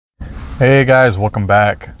Hey guys, welcome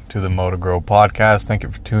back to the Moto Grow podcast. Thank you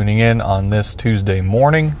for tuning in on this Tuesday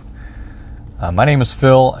morning. My name is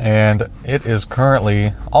Phil, and it is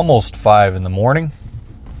currently almost 5 in the morning.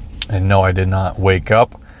 And no, I did not wake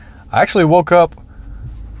up. I actually woke up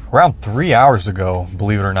around 3 hours ago,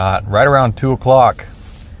 believe it or not, right around 2 o'clock.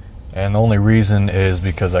 And the only reason is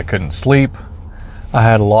because I couldn't sleep. I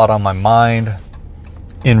had a lot on my mind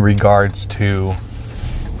in regards to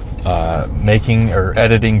making or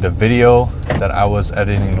editing the video that I was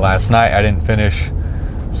editing last night. I didn't finish,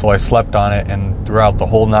 so I slept on it, and throughout the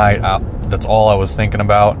whole night, that's all I was thinking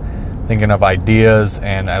about, thinking of ideas,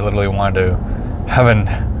 and I literally wanted to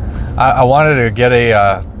I wanted to get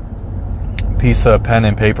a piece of pen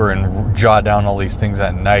and paper and jot down all these things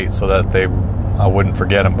at night so that I wouldn't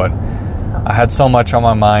forget them, but I had so much on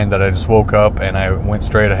my mind that I just woke up and I went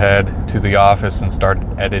straight ahead to the office and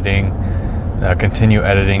started editing. Continue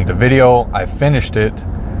editing the video. I finished it,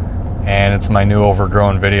 and it's my new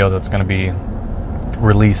overgrown video that's going to be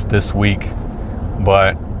released this week.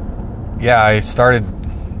 But yeah, I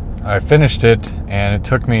finished it, and it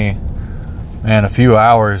took me, a few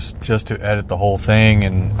hours just to edit the whole thing,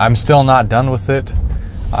 and I'm still not done with it.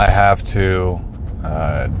 I have to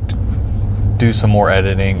do some more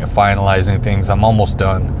editing, finalizing things. I'm almost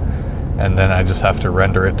done, and then I just have to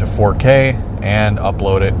render it to 4K and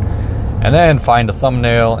upload it. And then find a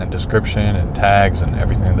thumbnail and description and tags and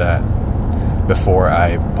everything that before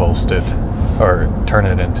I post it or turn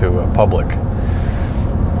it into a public.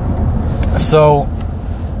 So,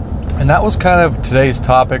 and that was kind of today's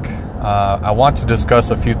topic. I want to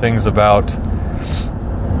discuss a few things about,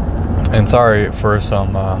 and sorry for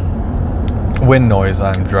some wind noise.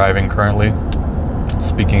 I'm driving currently,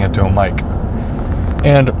 speaking into a mic.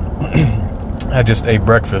 And I just ate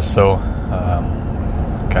breakfast, so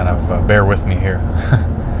kind of bear with me here.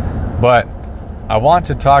 But I want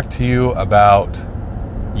to talk to you about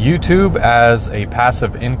YouTube as a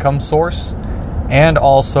passive income source, and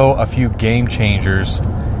also a few game changers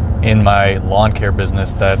in my lawn care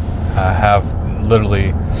business that have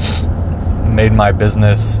literally made my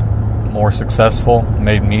business more successful,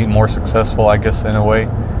 made me more successful, I guess, in a way.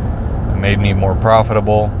 It made me more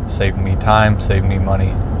profitable, saved me time, saved me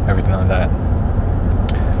money, everything like that.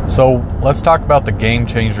 So let's talk about the game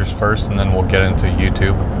changers first, and then we'll get into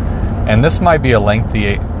YouTube. And this might be a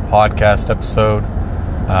lengthy podcast episode.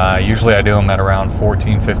 Usually I do them at around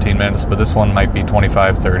 14-15 minutes, but this one might be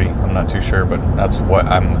 25-30. I'm not too sure, but that's what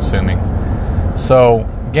I'm assuming. So,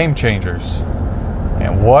 game changers.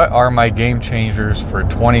 And what are my game changers for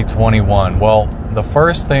 2021? Well, the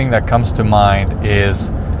first thing that comes to mind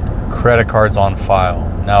is credit cards on file.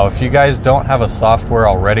 Now, if you guys don't have a software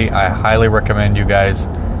already, I highly recommend you guys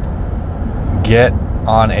get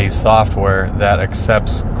on a software that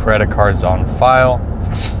accepts credit cards on file.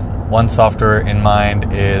 One software in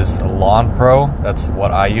mind is LawnPro. That's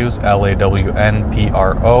what I use, LawnPro.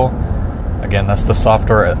 Again, that's the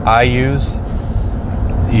software I use.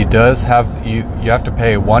 You have to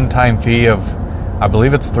pay a one-time fee of, I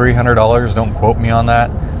believe it's $300. Don't quote me on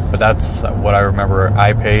that, but that's what I remember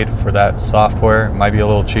I paid for that software. It might be a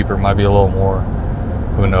little cheaper, might be a little more.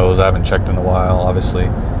 Who knows? I haven't checked in a while, obviously.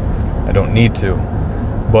 I don't need to.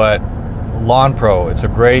 But LawnPro, it's a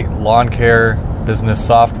great lawn care business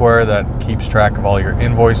software that keeps track of all your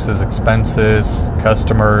invoices, expenses,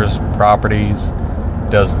 customers, properties,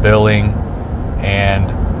 does billing, and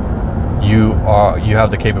you have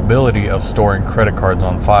the capability of storing credit cards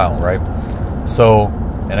on file, right? So,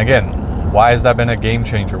 and again, why has that been a game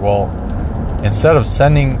changer? Well, instead of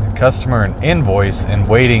sending a customer an invoice and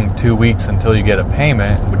waiting 2 weeks until you get a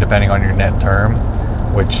payment, depending on your net term,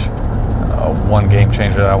 which one game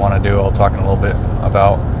changer that I want to do, I'll talk in a little bit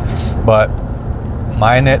about. But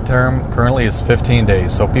my net term currently is 15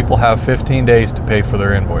 days. So people have 15 days to pay for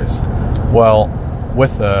their invoice. Well,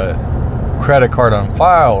 with a credit card on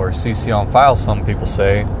file, or CC on file, some people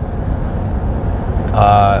say,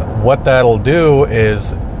 what that'll do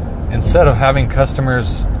is instead of having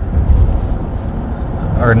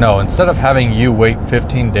you wait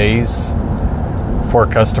 15 days for a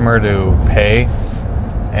customer to pay,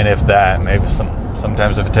 and if that, maybe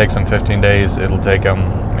sometimes if it takes them 15 days, it'll take them,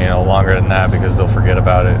 longer than that, because they'll forget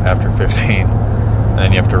about it after 15, and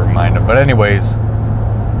then you have to remind them. But anyways,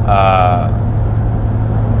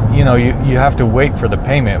 you have to wait for the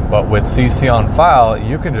payment. But with CC on file,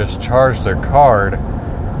 you can just charge their card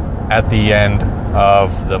at the end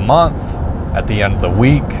of the month, at the end of the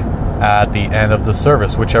week, at the end of the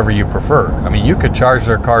service, whichever you prefer. I mean, you could charge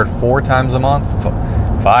their card 4 times a month,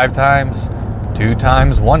 5 times, 2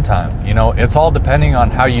 times, 1 time. It's all depending on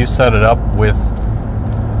how you set it up with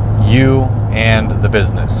you and the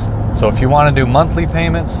business. So if you want to do monthly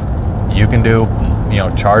payments, you can do,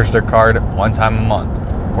 charge their card one time a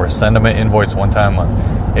month or send them an invoice one time a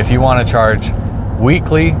month. If you want to charge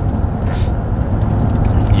weekly,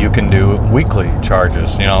 you can do weekly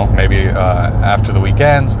charges, maybe after the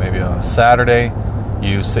weekends, maybe on a Saturday,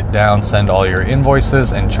 you sit down, send all your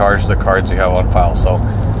invoices, and charge the cards you have on file. So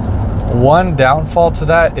one downfall to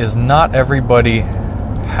that is not everybody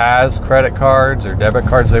has credit cards or debit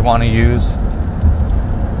cards they want to use.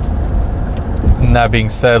 And that being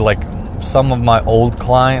said, like some of my old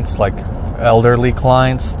clients, like elderly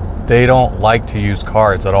clients, they don't like to use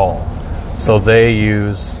cards at all. So they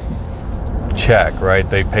use check, right?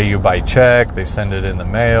 They pay you by check, they send it in the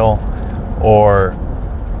mail, or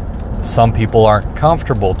some people aren't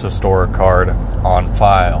comfortable to store a card on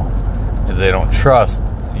file. They don't trust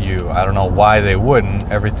you. I don't know why they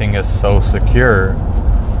wouldn't. Everything is so secure.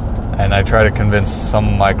 And I try to convince some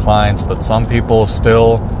of my clients, but some people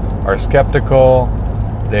still are skeptical.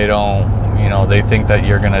 They don't, they think that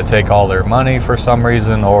you're going to take all their money for some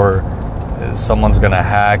reason, or someone's going to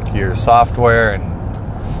hack your software and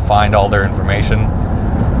find all their information.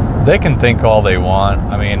 They can think all they want.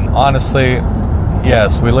 I mean, honestly,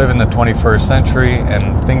 yes, we live in the 21st century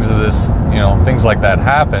and things like that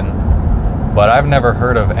happen, but I've never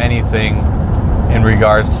heard of anything in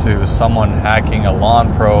regards to someone hacking a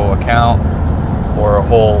Lawn Pro account or a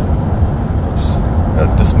whole,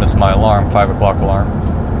 gotta dismiss my alarm, 5 o'clock alarm.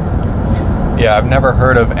 Yeah, I've never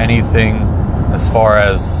heard of anything as far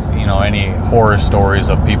as, any horror stories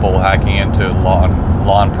of people hacking into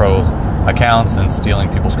Lawn Pro accounts and stealing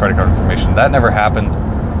people's credit card information. That never happened.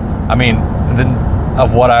 I mean,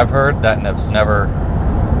 of what I've heard, I've never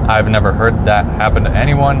heard that happen to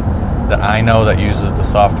anyone that I know that uses the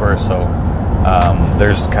software. So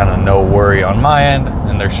there's kind of no worry on my end,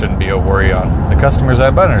 and there shouldn't be a worry on the customers. I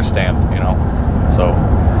better understand, So,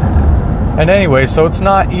 and anyway, so it's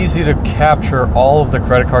not easy to capture all of the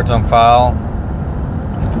credit cards on file.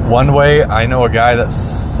 One way I know a guy that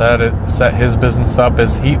set his business up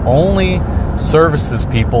is he only services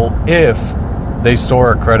people if they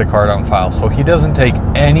store a credit card on file. So he doesn't take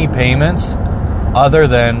any payments other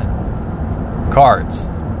than cards,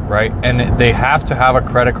 right? And they have to have a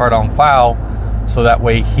credit card on file so that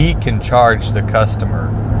way he can charge the customer.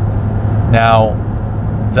 Now,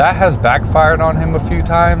 that has backfired on him a few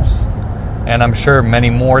times, and I'm sure many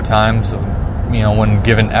more times, when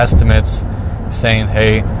given estimates saying,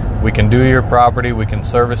 hey, we can do your property, we can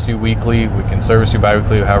service you weekly, we can service you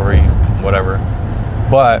bi-weekly, whatever.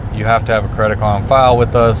 But you have to have a credit card on file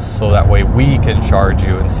with us so that way we can charge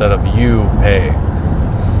you instead of you pay.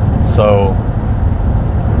 So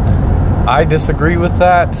I disagree with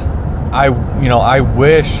that. I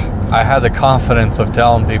wish I had the confidence of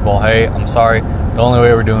telling people, hey, I'm sorry, the only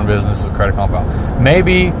way we're doing business is credit card on file.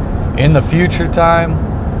 Maybe in the future time,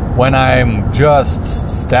 when I'm just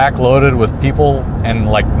stack loaded with people and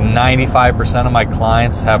like 95% of my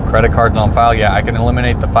clients have credit cards on file, yeah, I can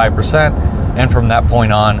eliminate the 5%. And from that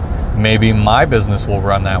point on, maybe my business will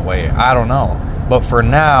run that way. I don't know. But for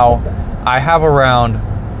now, I have around,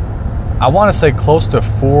 I want to say close to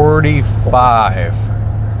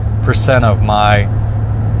 45% of my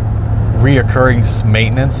reoccurring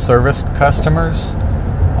maintenance service customers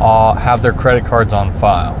have their credit cards on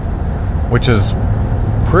file, which is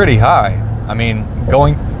pretty high. I mean,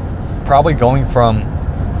 going from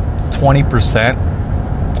 20%,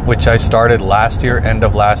 which I started last year, end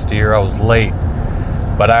of last year. I was late,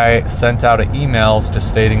 but I sent out emails just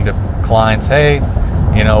stating to clients, hey,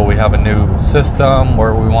 we have a new system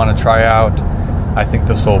where we want to try out. I think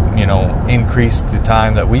this will, increase the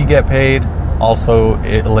time that we get paid. Also,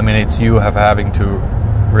 it eliminates you having to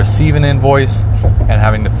receive an invoice and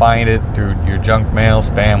having to find it through your junk mail,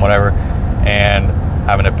 spam, whatever, and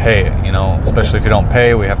having to pay it, especially if you don't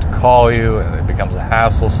pay, we have to call you and it becomes a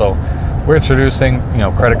hassle. So we're introducing,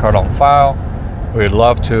 credit card on file. We'd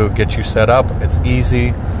love to get you set up. It's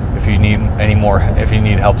easy. If you need if you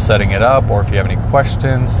need help setting it up, or if you have any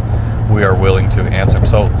questions, we are willing to answer them.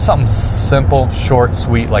 So something simple, short,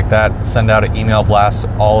 sweet like that. Send out an email blast to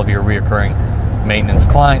all of your reoccurring maintenance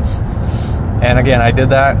clients. And again, I did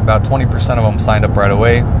that. About 20% of them signed up right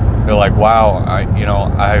away. They're like, wow,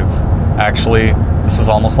 this is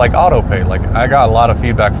almost like auto pay. Like, I got a lot of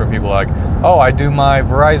feedback from people like, oh, I do my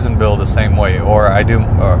Verizon bill the same way, or I do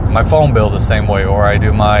my phone bill the same way, or I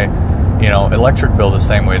do my, electric bill the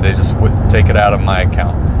same way. They just would take it out of my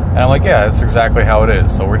account. And I'm like, yeah, that's exactly how it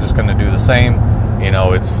is. So we're just going to do the same.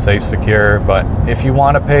 It's safe, secure. But if you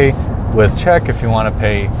want to pay with check, if you want to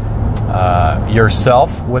pay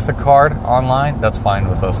yourself with a card online, that's fine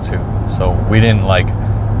with us too. So we didn't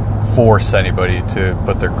force anybody to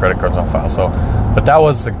put their credit cards on file. So, but that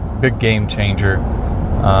was the big game changer,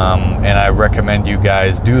 and I recommend you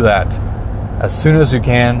guys do that as soon as you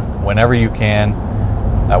can, whenever you can,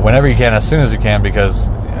 as soon as you can, because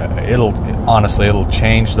it'll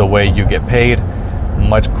change the way you get paid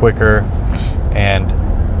much quicker. And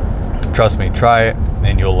trust me, try it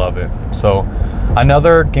and you'll love it. So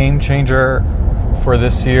another game changer for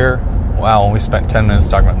this year, wow, we spent 10 minutes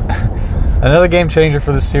talking about that. Another game changer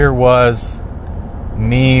for this year was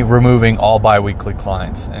me removing all bi-weekly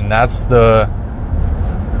clients. And that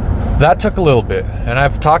took a little bit. And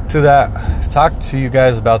I've talked to you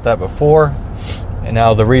guys about that before. And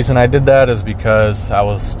now the reason I did that is because I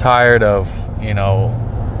was tired of,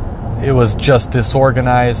 it was just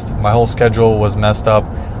disorganized. My whole schedule was messed up.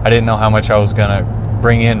 I didn't know how much I was going to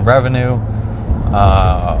bring in revenue.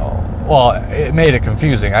 Well, it made it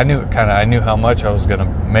confusing. I knew how much I was going to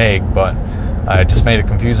make, but it just made it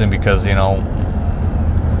confusing because,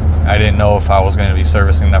 I didn't know if I was going to be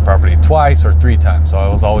servicing that property twice or 3 times. So I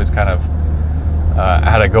was always kind of, I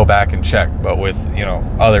had to go back and check. But with,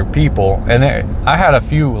 other people, and I had a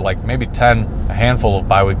few, like maybe a handful of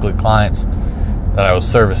biweekly clients that I was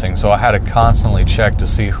servicing. So I had to constantly check to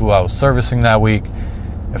see who I was servicing that week,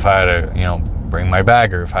 if I had to, bring my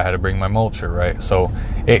bagger, if I had to bring my mulcher, right? So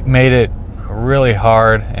it made it really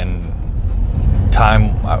hard, and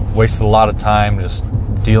I wasted a lot of time just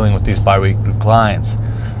dealing with these biweekly clients.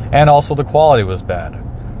 And also the quality was bad,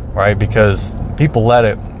 right? Because people let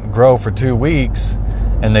it grow for 2 weeks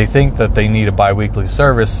and they think that they need a biweekly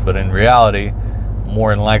service, but in reality,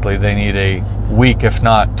 more than likely they need a week, if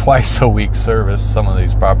not twice a week service. Some of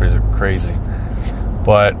these properties are crazy.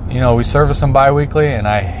 But, we service them bi-weekly, and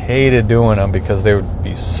I hated doing them because they would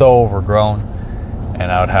be so overgrown,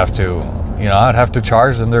 and I would have to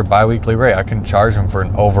charge them their bi-weekly rate. I couldn't charge them for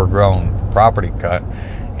an overgrown property cut,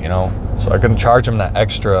 so I couldn't charge them that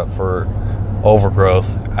extra for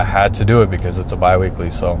overgrowth. I had to do it because it's a bi-weekly.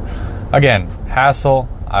 So, again, hassle.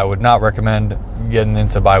 I would not recommend getting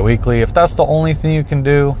into bi-weekly. If that's the only thing you can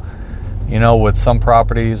do, with some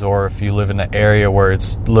properties, or if you live in an area where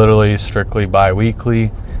it's literally strictly bi-weekly,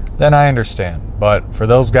 then I understand. But for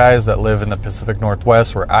those guys that live in the Pacific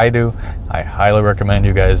Northwest where I do, I highly recommend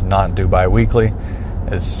you guys not do bi-weekly.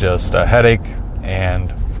 It's just a headache,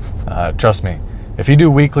 and trust me, if you do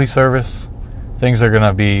weekly service, things are going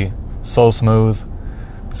to be so smooth.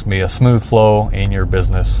 It's going to be a smooth flow in your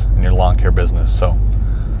business, in your lawn care business. So,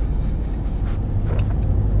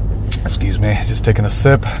 excuse me, just taking a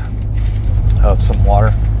sip of some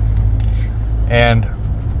water. And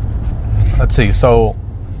let's see, so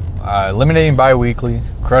eliminating bi-weekly,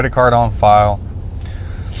 credit card on file.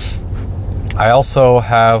 I also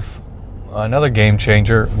have another game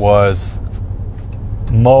changer was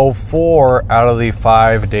mow 4 out of the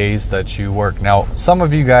 5 days that you work. Now, some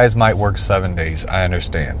of you guys might work 7 days. I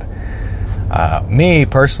understand. Me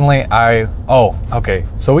personally, okay.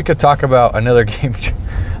 So we could talk about another game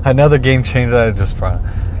changer that I just brought.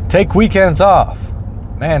 Take weekends off.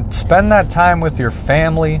 Man, spend that time with your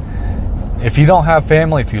family. If you don't have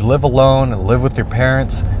family, if you live alone and live with your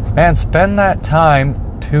parents, man, spend that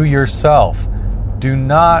time to yourself. Do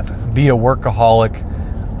not be a workaholic.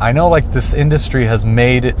 I know, like, this industry has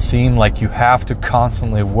made it seem like you have to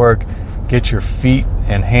constantly work, get your feet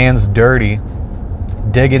and hands dirty,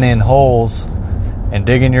 digging in holes and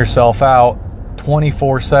digging yourself out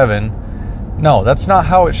 24/7. No, that's not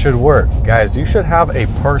how it should work. Guys, you should have a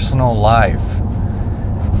personal life.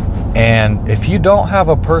 And if you don't have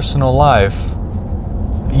a personal life,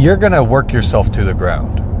 you're going to work yourself to the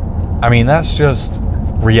ground. I mean, that's just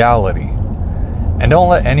reality. And don't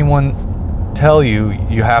let anyone tell you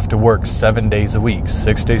you have to work 7 days a week,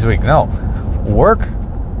 6 days a week. No, work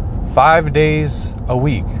 5 days a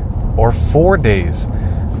week or 4 days.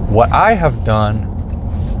 What I have done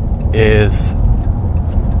is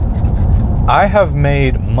I have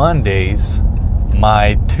made Mondays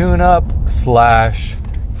my tune-up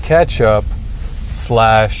 / catch-up /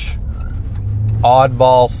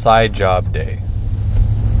 oddball side job day.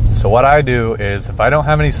 So what I do is, if I don't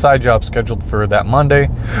have any side jobs scheduled for that Monday,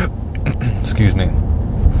 excuse me,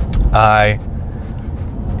 I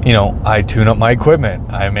tune up my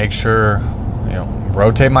equipment. I make sure,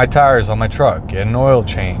 rotate my tires on my truck, get an oil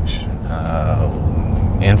change,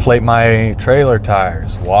 inflate my trailer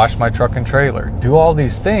tires, wash my truck and trailer, do all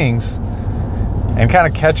these things, and kind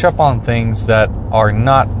of catch up on things that are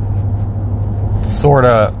not sort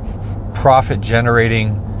of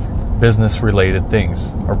profit-generating, business-related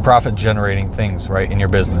things, or profit-generating things, right, in your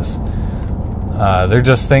business. They're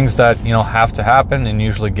just things that have to happen and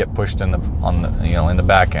usually get pushed in the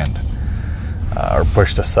back end. or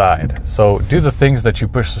pushed aside. So do the things that you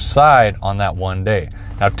pushed aside on that one day.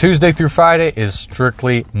 Now, Tuesday through Friday is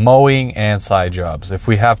strictly mowing and side jobs. If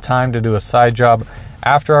we have time to do a side job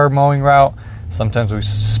after our mowing route, sometimes we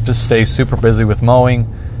stay super busy with mowing,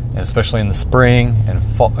 especially in the spring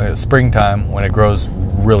and springtime when it grows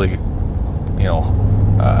really,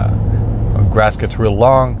 grass gets real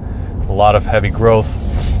long, a lot of heavy growth.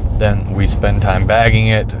 Then we spend time bagging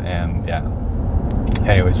it, and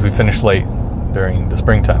anyways, we finish late during the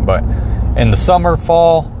springtime. But in the summer,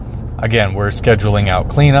 fall, again, we're scheduling out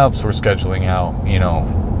cleanups, we're scheduling out,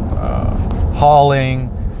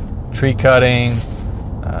 hauling, tree cutting.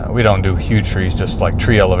 We don't do huge trees, just like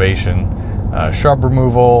tree elevation, shrub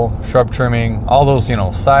removal, shrub trimming, all those,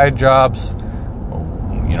 side jobs,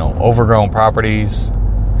 overgrown properties.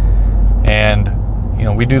 And,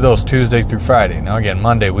 we do those Tuesday through Friday. Now, again,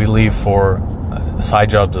 Monday we leave for side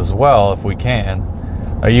jobs as well if we can.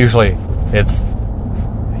 Usually it's,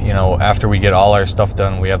 after we get all our stuff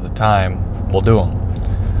done, we have the time, we'll do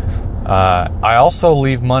them. I also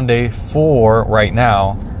leave Monday right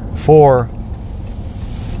now for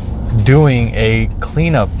doing a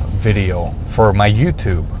cleanup video for my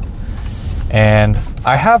YouTube. And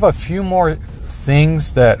I have a few more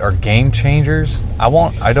things that are game changers.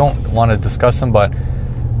 I don't want to discuss them, but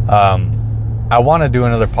I want to do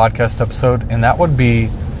another podcast episode, and that would be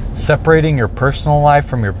separating your personal life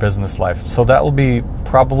from your business life. So that will be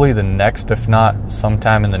probably the next, if not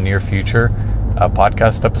sometime in the near future,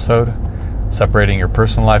 podcast episode, separating your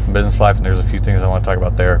personal life and business life. And there's a few things I want to talk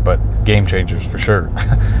about there, but game changers for sure.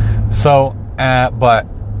 So, but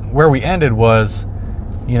where we ended was,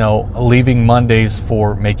 leaving Mondays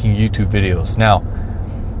for making YouTube videos. Now,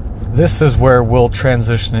 this is where we'll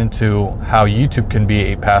transition into how YouTube can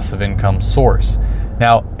be a passive income source.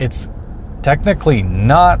 Now, it's technically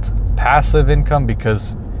not passive income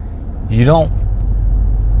because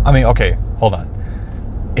hold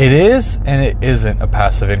on. It is and it isn't a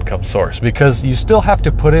passive income source because you still have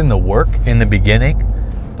to put in the work in the beginning,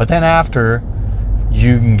 but then after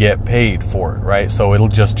you can get paid for it, right? So it'll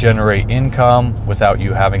just generate income without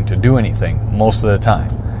you having to do anything most of the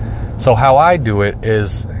time. So how I do it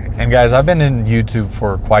is, and guys, I've been in YouTube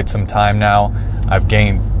for quite some time now. I've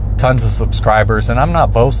gained tons of subscribers, and I'm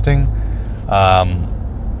not boasting.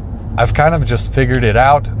 I've kind of just figured it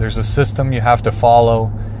out. There's a system you have to follow,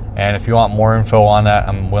 and if you want more info on that,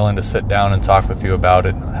 I'm willing to sit down and talk with you about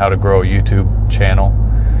it, how to grow a YouTube channel.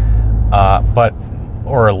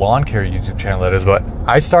 Or a lawn care YouTube channel, that is. But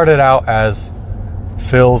I started out as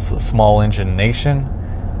Phil's Small Engine Nation,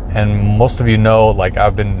 and most of you know, like I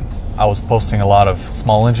was posting a lot of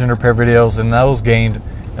small engine repair videos, and those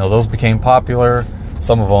those became popular.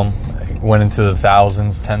 Some of them went into the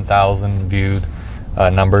thousands, 10,000 viewed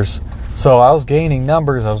numbers. So I was gaining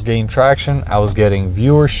numbers, I was gaining traction, I was getting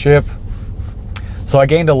viewership. So I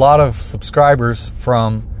gained a lot of subscribers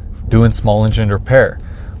from doing small engine repair.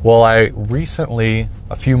 Well, I recently,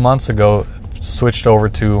 a few months ago, switched over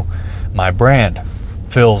to my brand,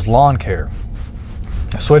 Phil's Lawn Care.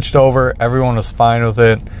 I switched over, everyone was fine with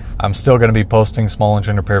it. I'm still going to be posting small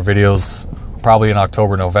engine repair videos probably in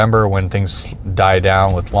October, November when things die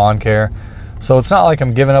down with lawn care. So it's not like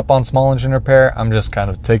I'm giving up on small engine repair. I'm just kind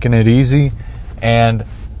of taking it easy, and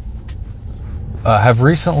have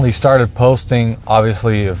recently started posting,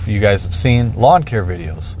 obviously, if you guys have seen, lawn care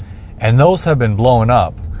videos. And those have been blowing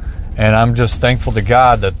up. And I'm just thankful to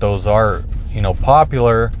God that those are,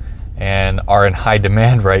 popular and are in high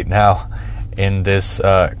demand right now in this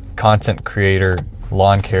content creator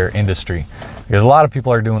lawn care industry. Because a lot of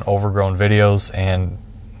people are doing overgrown videos, and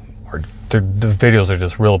the videos are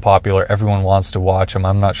just real popular. Everyone wants to watch them.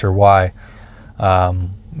 I'm not sure why.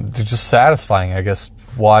 They're just satisfying, I guess.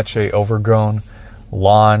 Watch a overgrown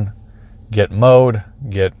lawn get mowed,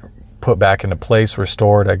 get put back into place,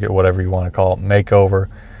 restored, I get whatever you want to call it, makeover.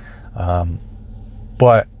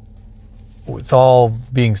 But with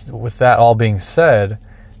that all being said,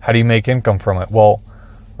 how do you make income from it? Well,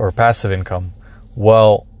 or passive income?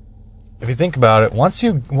 Well, if you think about it, once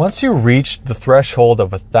you reach the threshold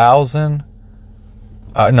of 1,000,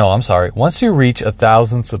 once you reach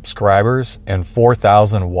 1,000 subscribers and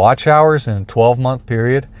 4,000 watch hours in a 12-month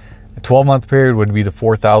period, a 12-month period would be the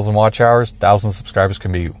 4,000 watch hours. 1,000 subscribers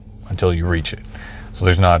can be until you reach it. So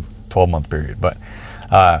there's not a 12-month period. But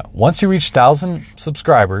once you reach 1,000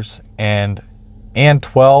 subscribers and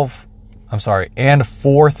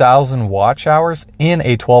 4,000 watch hours in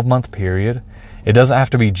a 12-month period, it doesn't have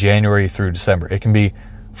to be January through December. It can be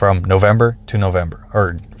from November to November.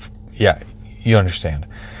 You understand.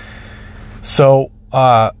 So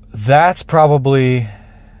that's probably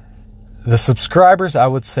the subscribers, I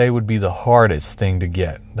would say, would be the hardest thing to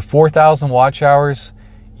get. The 4,000 watch hours,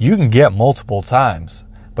 you can get multiple times,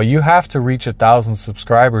 but you have to reach 1,000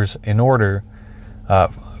 subscribers in order,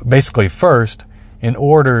 basically first, in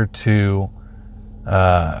order to,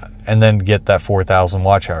 and then get that 4,000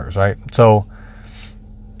 watch hours, right? So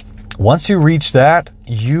once you reach that,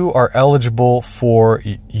 you are eligible for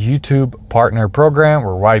YouTube Partner Program,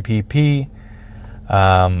 or YPP,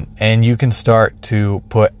 and you can start to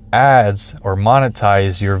put ads or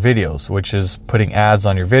monetize your videos, which is putting ads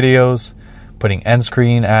on your videos, putting end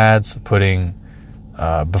screen ads, putting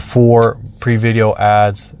before pre-video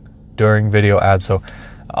ads, during video ads. So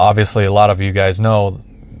obviously a lot of you guys know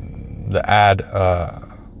the ad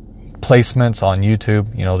placements on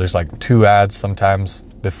YouTube. You know, there's like 2 ads sometimes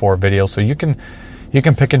before video, so you can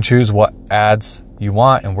pick and choose what ads you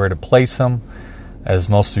want and where to place them, as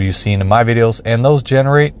most of you seen in my videos, and those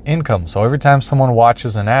generate income. So every time someone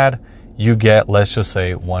watches an ad, you get, let's just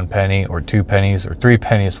say, 1 penny or 2 pennies or 3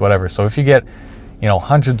 pennies, whatever. So if you get, you know,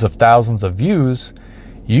 hundreds of thousands of views,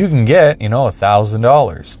 you can get, you know, $1,000,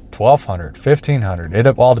 $1,200, $1,500. It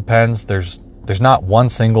all depends. There's not one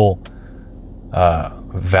single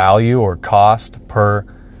value or cost per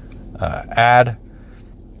ad.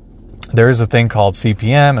 There is a thing called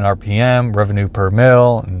CPM and RPM, revenue per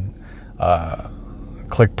mil, and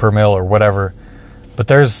click per mil, or whatever. But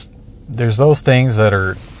there's those things that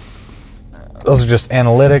are, those are just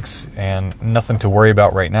analytics and nothing to worry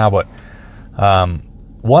about right now. But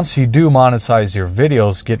once you do monetize your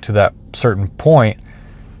videos, get to that certain point,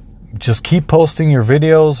 just keep posting your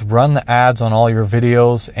videos, run the ads on all your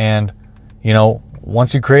videos, and, you know,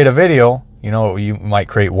 once you create a video, you know, you might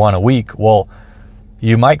create one a week. Well,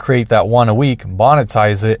 you might create that one a week,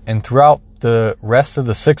 monetize it, and throughout the rest of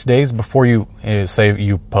the 6 days before you say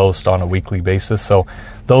you post on a weekly basis, so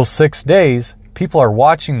those 6 days, people are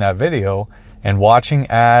watching that video and watching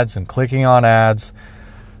ads and clicking on ads.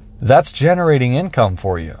 That's generating income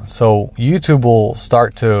for you. So YouTube will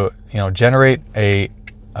start to, you know, generate a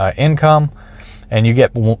income, and you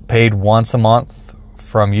get paid once a month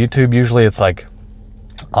from YouTube. Usually it's like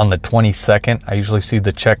on the 22nd. I usually see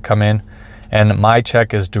the check come in, and my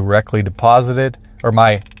check is directly deposited, or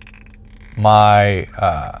my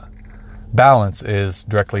balance is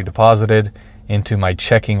directly deposited into my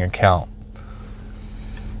checking account.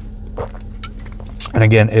 And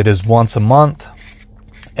again, it is once a month.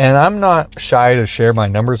 And I'm not shy to share my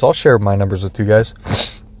numbers. I'll share my numbers with you guys.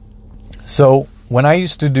 So when I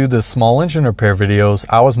used to do the small engine repair videos,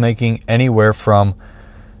 I was making anywhere from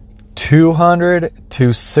 $200 to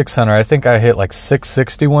 $600. I think I hit like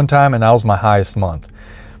 $660 one time, and that was my highest month.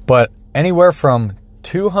 But anywhere from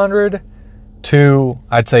 $200 to,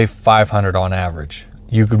 I'd say, $500 on average.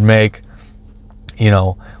 You could make, you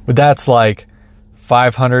know, but that's like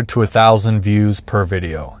 500 to 1,000 views per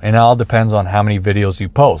video. And it all depends on how many videos you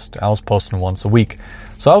post. I was posting once a week.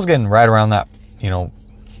 So I was getting right around that, you know,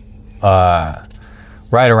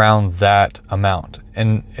 right around that amount.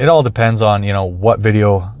 And it all depends on, you know, what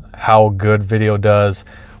video, how good video does,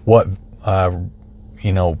 what,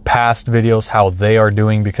 you know, past videos, how they are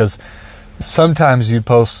doing. Because sometimes you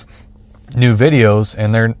post new videos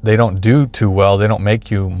and they don't do too well. They don't make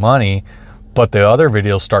you money. But the other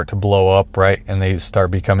videos start to blow up, right? And they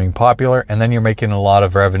start becoming popular. And then you're making a lot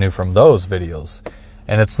of revenue from those videos.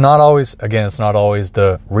 And it's not always, again, it's not always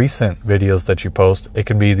the recent videos that you post. It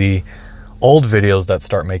can be the old videos that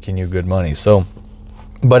start making you good money. So,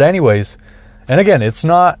 but anyways, and again, it's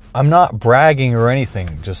not, I'm not bragging or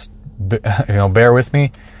anything. Just, you know, bear with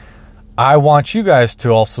me. I want you guys to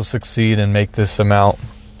also succeed and make this amount,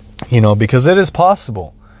 you know, because it is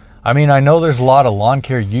possible. I mean, I know there's a lot of lawn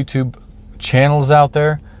care YouTube channels out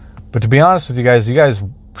there, but to be honest with you guys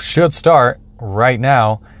should start right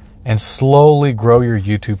now and slowly grow your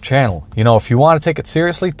YouTube channel. You know, if you want to take it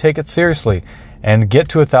seriously and get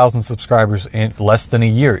to 1,000 subscribers in less than a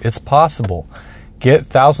year. It's possible. Get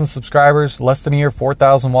 1,000 subscribers, less than a year,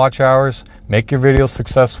 4,000 watch hours, make your videos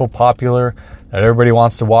successful, popular, that everybody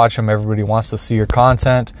wants to watch them, everybody wants to see your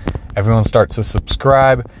content, everyone starts to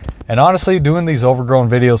subscribe. And honestly, doing these overgrown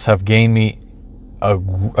videos have gained me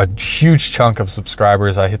a huge chunk of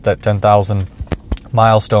subscribers. I hit that 10,000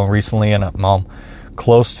 milestone recently, and I'm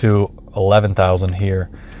close to 11,000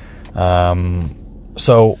 here.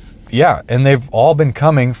 So yeah, and they've all been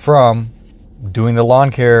coming from doing the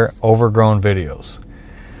lawn care overgrown videos.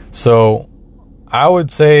 So I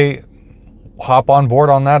would say hop on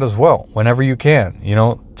board on that as well whenever you can. You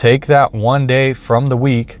know, take that one day from the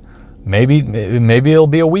week. Maybe it'll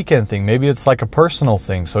be a weekend thing. Maybe it's like a personal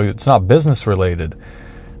thing, so it's not business related.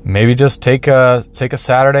 Maybe just take a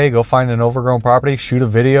Saturday, go find an overgrown property, shoot a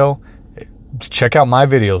video. check out my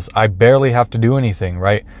videos. I barely have to do anything,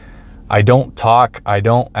 right? I don't talk. I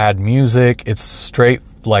don't add music. It's straight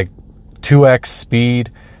like 2x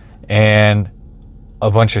speed and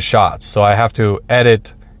a bunch of shots. So I have to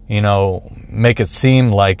edit, make it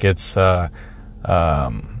seem like it's, how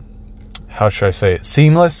should I say it?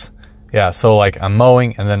 Seamless. Yeah. So like I'm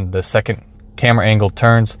mowing and then the second camera angle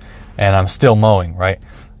turns and I'm still mowing, right?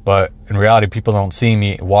 But in reality, people don't see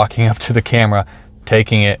me walking up to the camera,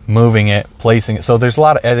 taking it, moving it, placing it. So there's a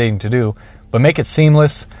lot of editing to do, but make it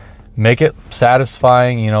seamless, make it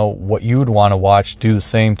satisfying, what you would want to watch. Do the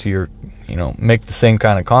same to your, make the same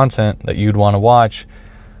kind of content that you'd want to watch,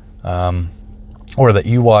 or that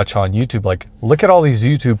you watch on YouTube. Like, look at all these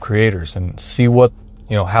YouTube creators and see what,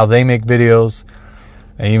 how they make videos,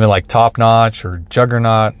 and even like Top Notch or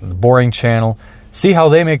Juggernaut, the Boring Channel. See how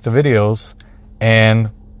they make the videos, and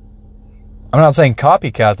I'm not saying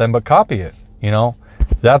copycat them, but copy it.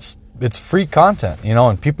 It's free content,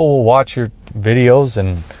 and people will watch your videos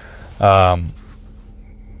and,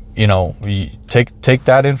 you take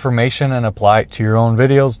that information and apply it to your own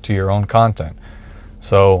videos, to your own content.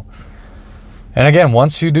 So, and again,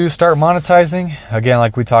 once you do start monetizing, again,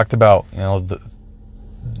 like we talked about,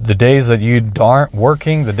 the days that you aren't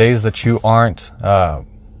working, the days that you aren't,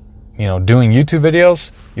 doing YouTube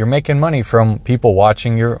videos, you're making money from people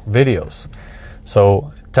watching your videos.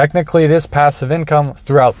 So technically it is passive income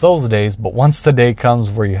throughout those days, but once the day comes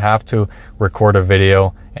where you have to record a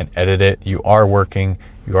video and edit it, you are working,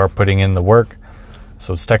 you are putting in the work.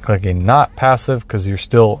 So it's technically not passive because you're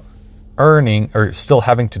still earning or still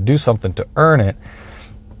having to do something to earn it.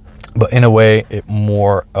 But in a way, it's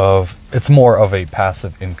more of a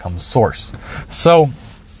passive income source. So,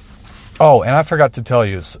 and I forgot to tell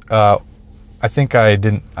you, I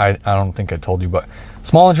don't think I told you, but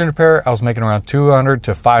small engine repair, I was making around $200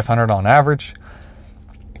 to $500 on average.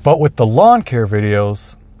 But with the lawn care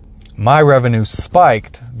videos, my revenue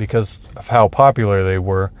spiked because of how popular they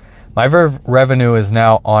were. My revenue is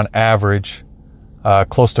now on average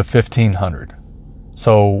close to $1,500.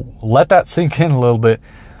 So let that sink in a little bit.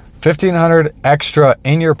 $1,500 extra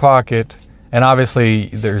in your pocket, and obviously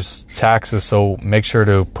there's taxes, so make sure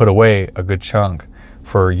to put away a good chunk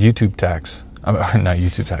for YouTube tax. Not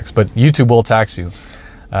YouTube tax, but YouTube will tax you.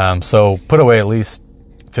 So put away at least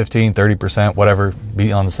 15, 30%, whatever,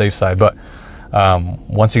 be on the safe side. But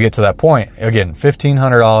once you get to that point, again,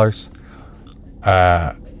 $1,500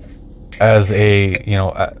 as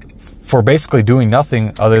for basically doing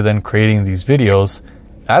nothing other than creating these videos,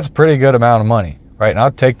 that's a pretty good amount of money, right? And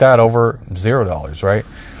I'd take that over $0, right?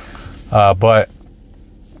 But,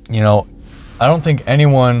 I don't think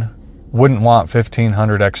anyone wouldn't want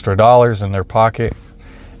 $1,500 extra dollars in their pocket.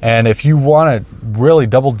 And if you want to really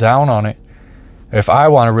double down on it, if I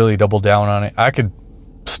want to really double down on it, I could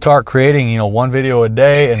start creating, one video a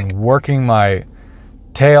day and working my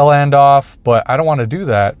tail end off. But I don't want to do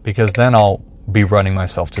that because then I'll be running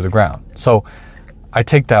myself to the ground. So I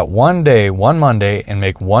take that one Monday, and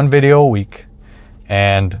make one video a week.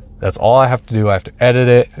 And that's all I have to do. I have to edit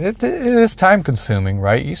it. It is time consuming,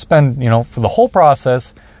 right? You spend, for the whole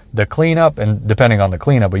process, the cleanup, and depending on the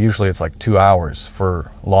cleanup, but usually it's like 2 hours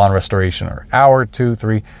for lawn restoration, or hour, 2,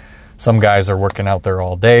 3. Some guys are working out there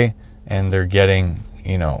all day and they're getting,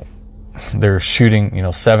 they're shooting,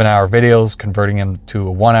 7-hour videos, converting them to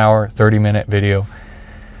a 1 hour, 30-minute video.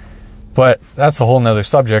 But that's a whole nother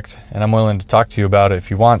subject, and I'm willing to talk to you about it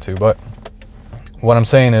if you want to. But what I'm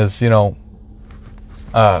saying is, let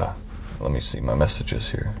me see my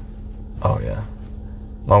messages here. Oh, yeah.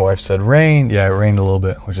 My wife said rain. Yeah, it rained a little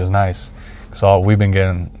bit, which is nice. So we've been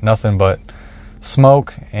getting nothing but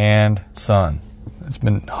smoke and sun. It's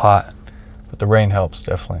been hot, but the rain helps,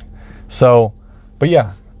 definitely. So, but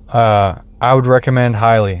yeah, I would recommend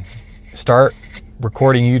highly. Start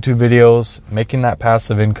recording YouTube videos, making that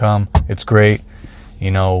passive income. It's great.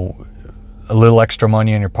 A little extra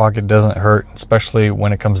money in your pocket doesn't hurt, especially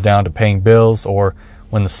when it comes down to paying bills or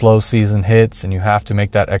when the slow season hits and you have to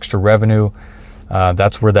make that extra revenue.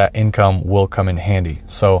 That's where that income will come in handy.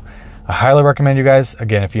 So I highly recommend you guys.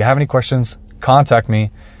 Again, if you have any questions, contact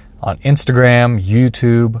me on Instagram,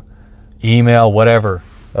 YouTube, email, whatever.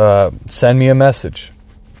 Send me a message,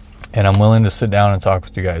 and I'm willing to sit down and talk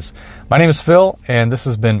with you guys. My name is Phil, and this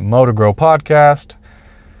has been Mow to Grow Podcast.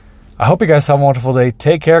 I hope you guys have a wonderful day.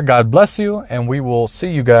 Take care. God bless you, and we will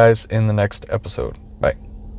see you guys in the next episode.